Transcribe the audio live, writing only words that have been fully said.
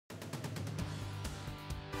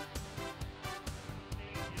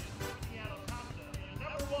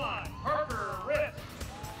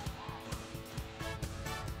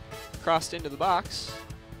crossed into the box,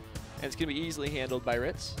 and it's going to be easily handled by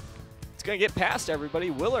Ritz. It's going to get past everybody.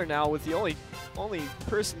 Willer now with the only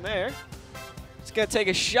person there. She's going to take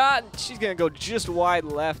a shot, and she's going to go just wide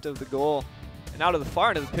left of the goal. And out of the far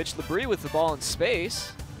end of the pitch, Labrie with the ball in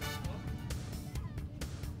space.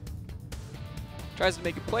 Tries to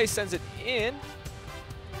make a play, sends it in.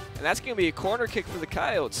 And that's going to be a corner kick for the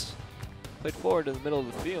Coyotes. Played forward to the middle of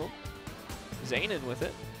the field. Zanin with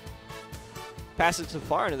it. Passes to the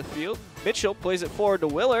far end of the field. Mitchell plays it forward to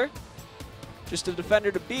Willer. Just a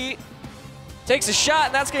defender to beat. Takes a shot,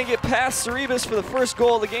 and that's going to get past Cerebus for the first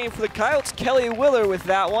goal of the game for the Coyotes. Kelly Willer with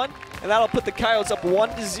that one. And that'll put the Coyotes up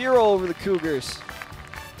 1-0 over the Cougars.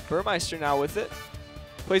 Burmeister now with it.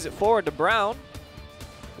 Plays it forward to Brown.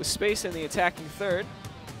 With space in the attacking third.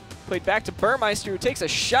 Played back to Burmeister, who takes a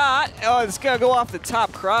shot. Oh, it's going to go off the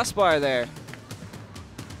top crossbar there.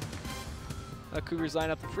 The Cougars line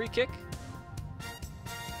up the free kick.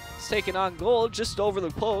 It's taken on goal just over the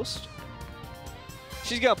post.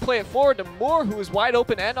 She's going to play it forward to Moore, who is wide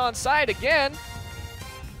open and onside again.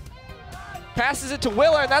 Passes it to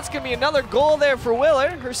Willer, and that's going to be another goal there for Willer,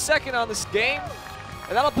 her second on this game.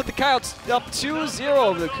 And that'll put the Coyotes up 2-0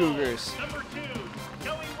 over the Cougars.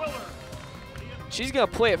 She's going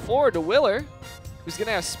to play it forward to Willer, who's going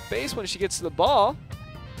to have space when she gets to the ball.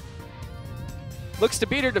 Looks to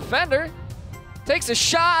beat her defender. Takes a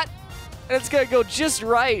shot, and it's going to go just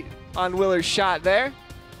right on Willer's shot there.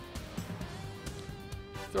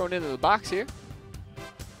 Thrown into the box here.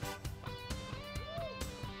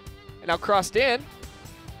 And now crossed in.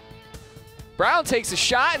 Brown takes a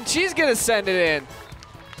shot, and she's going to send it in.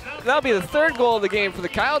 That'll be the third goal of the game for the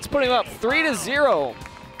Coyotes, putting them up 3-0.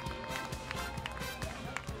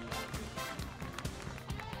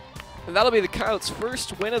 And that'll be the Coyotes'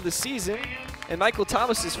 first win of the season, and Michael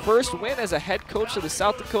Thomas's first win as a head coach of the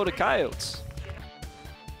South Dakota Coyotes.